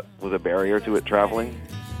was a barrier to it traveling.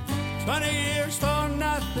 20 years for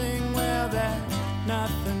nothing, well, that's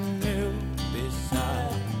nothing new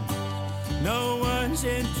beside. No one's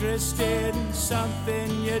interested in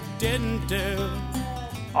something you didn't do.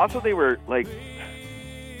 Also, they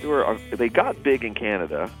got big in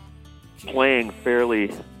Canada, playing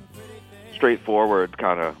fairly straightforward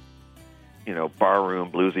kind of,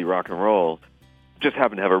 barroom bluesy rock and roll. Just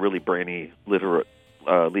happened to have a really brainy, literate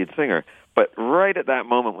lead singer. But right at that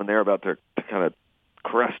moment when they're about to kind of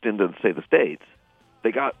crest into, say, the States,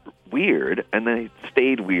 they got weird, and they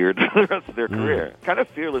stayed weird for the rest of their career. Kind of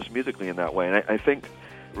fearless musically in that way. And I think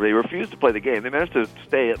they refused to play the game. They managed to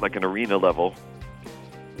stay at like an arena level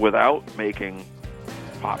without making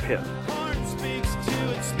pop hits.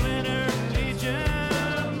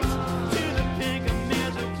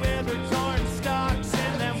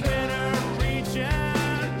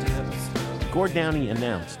 Gord Downie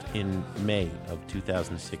announced in May of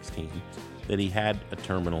 2016 that he had a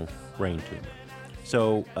terminal brain tumor.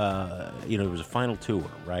 So, it was a final tour,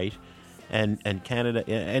 right? And Canada,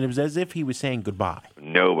 and it was as if he was saying goodbye.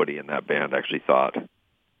 Nobody in that band actually thought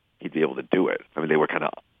he'd be able to do it. I mean, they were kind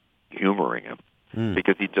of humoring him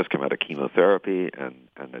because he'd just come out of chemotherapy and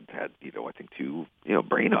had I think 2,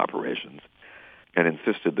 brain operations, and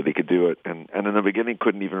insisted that he could do it. And in the beginning,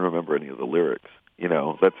 couldn't even remember any of the lyrics. I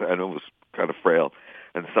know it was kind of frail,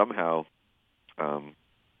 and somehow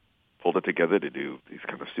pulled it together to do these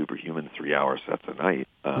kind of superhuman 3-hour sets a night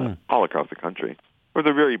all across the country. It was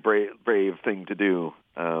a very brave thing to do,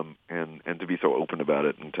 and to be so open about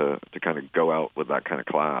it, and to kind of go out with that kind of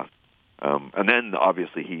class. And then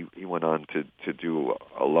obviously he went on to do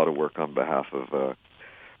a lot of work on behalf of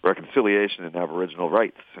reconciliation and Aboriginal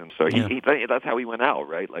rights, and so that's how he went out,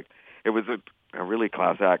 right? Like, it was a really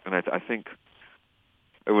class act, and I think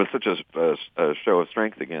it was such a show of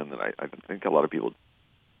strength again that I think a lot of people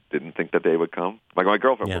didn't think that day would come. Like, my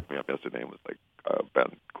girlfriend woke me up yesterday and was like,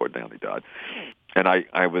 Ben, Gord Downie died. And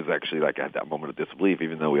I was actually like at that moment of disbelief,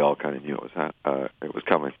 even though we all kind of knew it was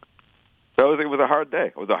coming. So it was a hard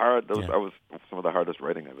day. Some of the hardest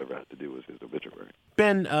writing I've ever had to do was his obituary.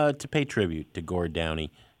 Ben, to pay tribute to Gord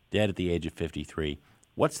Downie, dead at the age of 53,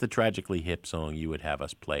 what's the Tragically Hip song you would have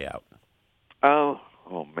us play out? Oh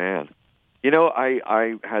man.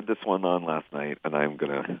 I had this one on last night, and I'm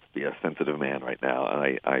going to be a sensitive man right now,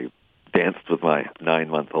 and I danced with my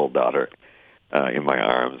 9-month-old daughter in my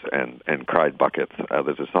arms and cried buckets.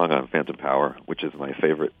 There's a song on Phantom Power, which is my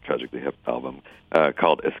favorite Tragically Hip album,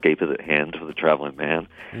 called Escape is at Hand for the Traveling Man.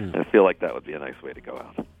 And I feel like that would be a nice way to go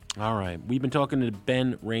out. All right. We've been talking to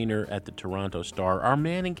Ben Rayner at the Toronto Star, our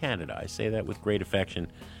man in Canada. I say that with great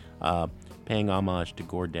affection, paying homage to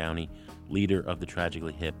Gord Downie, leader of the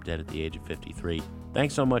Tragically Hip, dead at the age of 53.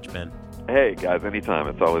 Thanks so much, Ben. Hey, guys, anytime.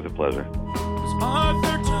 It's always a pleasure. It's our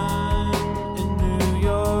third time in New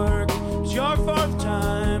York. It's your fourth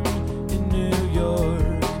time in New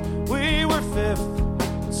York. We were 5th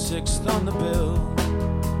and 6th on the bill.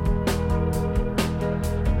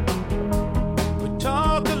 We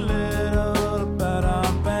talk a little about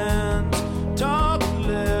our bands, talk a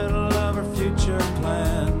little of our future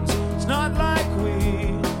plans. It's not like we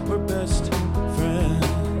were best friends.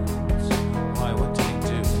 Why, what did he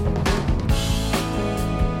do?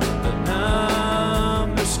 The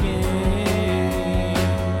number scheme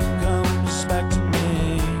comes back to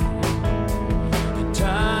me in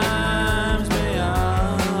times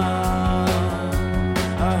beyond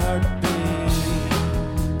our heartbeat.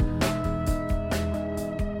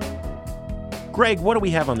 Greg, what do we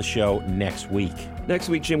have on the show next week? Next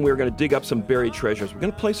week, Jim, we're going to dig up some buried treasures. We're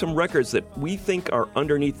going to play some records that we think are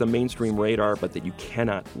underneath the mainstream radar, but that you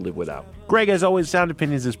cannot live without. Greg, as always, Sound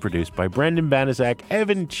Opinions is produced by Brendan Banaszak,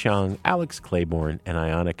 Evan Chung, Alex Claiborne, and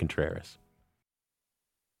Ayana Contreras.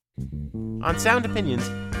 On Sound Opinions,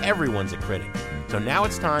 everyone's a critic. So now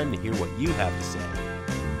it's time to hear what you have to say.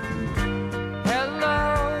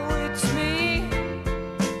 Hello, it's me.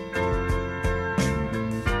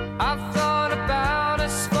 I've thought about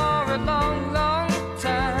us for a long, long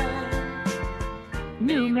time.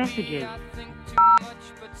 New messages.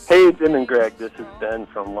 Hey, Jim and Greg, this is Ben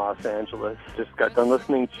from Los Angeles. Just got done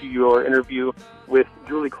listening to your interview with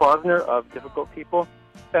Julie Klausner of Difficult People.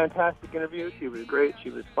 Fantastic interview. She was great. She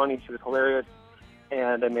was funny. She was hilarious.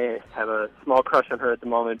 And I may have a small crush on her at the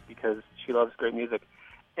moment because she loves great music.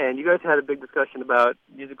 And you guys had a big discussion about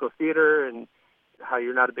musical theater and how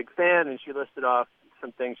you're not a big fan. And she listed off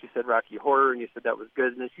some things. She said Rocky Horror, and you said that was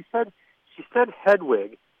good. And then she said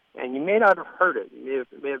Hedwig, and you may not have heard it. It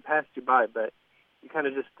may have passed you by, but you kind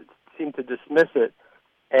of just seemed to dismiss it.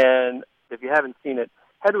 And if you haven't seen it,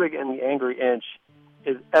 Hedwig and the Angry Inch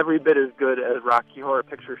is every bit as good as Rocky Horror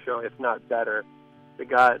Picture Show, if not better. They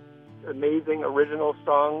got amazing original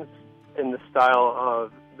songs in the style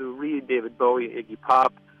of Lou Reed, David Bowie, Iggy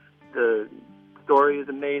Pop. The story is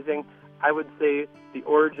amazing. I would say The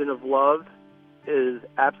Origin of Love is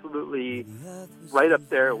absolutely right up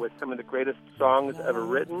there with some of the greatest songs ever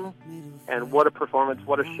written. And what a performance,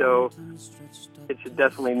 what a show. It should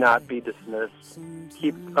definitely not be dismissed.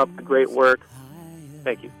 Keep up the great work.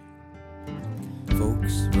 Thank you.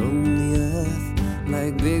 Folks roamed the earth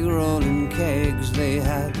like big rolling kegs. They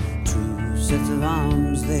had 2 sets of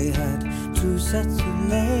arms, they had 2 sets of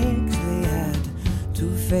legs, they had 2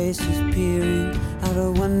 faces peering out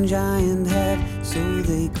of one giant head, so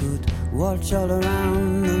they could watch all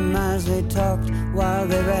around them as they talked while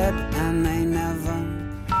they read, and they never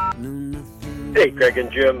knew nothing. Hey, Greg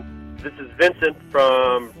and Jim. This is Vincent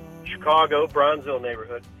from Chicago, Bronzeville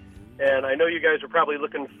neighborhood. And I know you guys are probably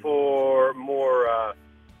looking for more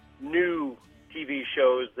new TV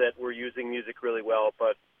shows that were using music really well,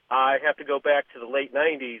 but I have to go back to the late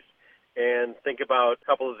 90s and think about a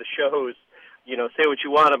couple of the shows. You know, say what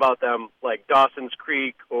you want about them, like Dawson's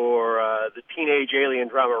Creek or the teenage alien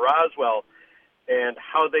drama Roswell, and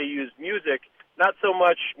how they used music, not so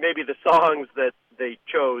much maybe the songs that they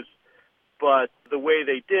chose, but the way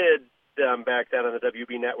they did them back then on the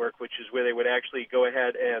WB network, which is where they would actually go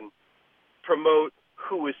ahead and promote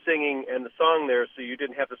who was singing and the song there, so you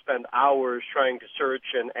didn't have to spend hours trying to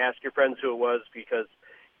search and ask your friends who it was, because,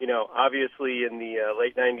 you know, obviously in the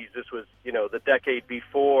late 90s, this was, you know, the decade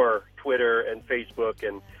before Twitter and Facebook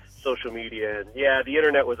and social media. And, yeah, the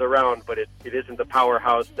Internet was around, but it isn't the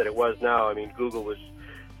powerhouse that it was now. I mean, Google was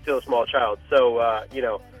still a small child. So, you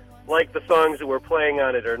know, like the songs that were playing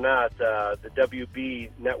on it or not, the WB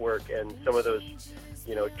network and some of those,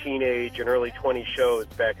 you know, teenage and early 20 shows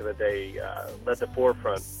back in the day led the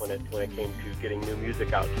forefront when it came to getting new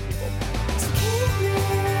music out to people.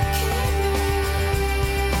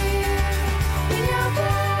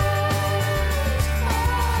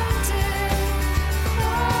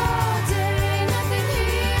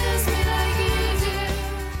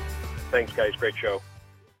 Thanks, guys. Great show.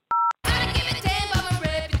 Do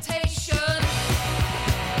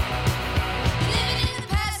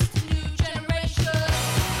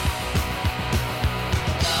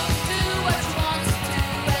what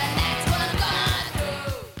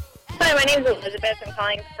Hi, my name is Elizabeth. I'm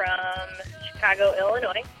calling from Chicago,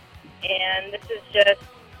 Illinois. And this is just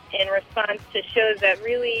in response to shows that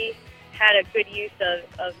really had a good use of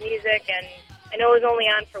music. And I know it was only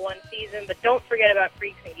on for one season, but don't forget about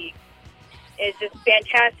Freaks and Geeks. It's just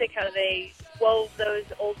fantastic how they wove those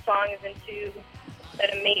old songs into an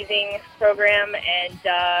amazing program. And,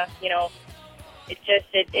 it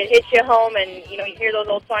hits you home, and, you hear those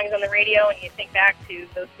old songs on the radio, and you think back to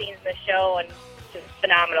those scenes in the show, and it's just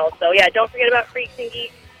phenomenal. So, yeah, don't forget about Freaks and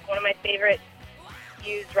Geeks. One of my favorites.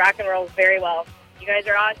 Use rock and roll very well. You guys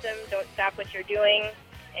are awesome. Don't stop what you're doing,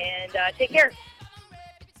 and take care.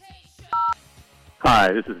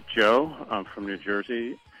 Hi, this is Joe. I'm from New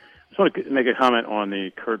Jersey. I just want to make a comment on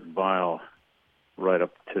the Kurt Vile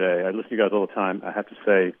write-up today. I listen to you guys all the time. I have to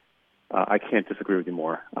say, I can't disagree with you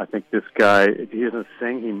more. I think this guy, he doesn't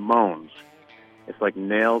sing, he moans. It's like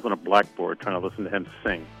nails on a blackboard trying to listen to him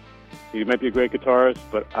sing. He might be a great guitarist,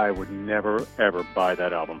 but I would never, ever buy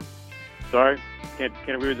that album. Sorry, can't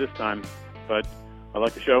agree with this time, but I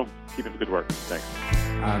like the show. Keep up the good work. Thanks.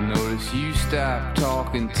 I notice you stopped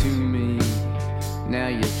talking to me. Now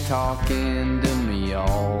you're talking to me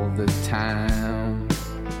all the time.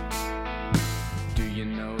 Do you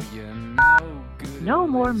know you're no good? No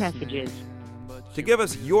more messages. To give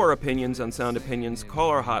us your opinions on Sound Opinions, call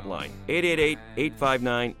our hotline,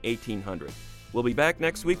 888-859-1800. We'll be back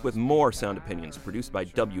next week with more Sound Opinions, produced by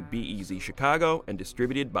WBEZ Chicago and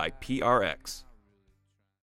distributed by PRX.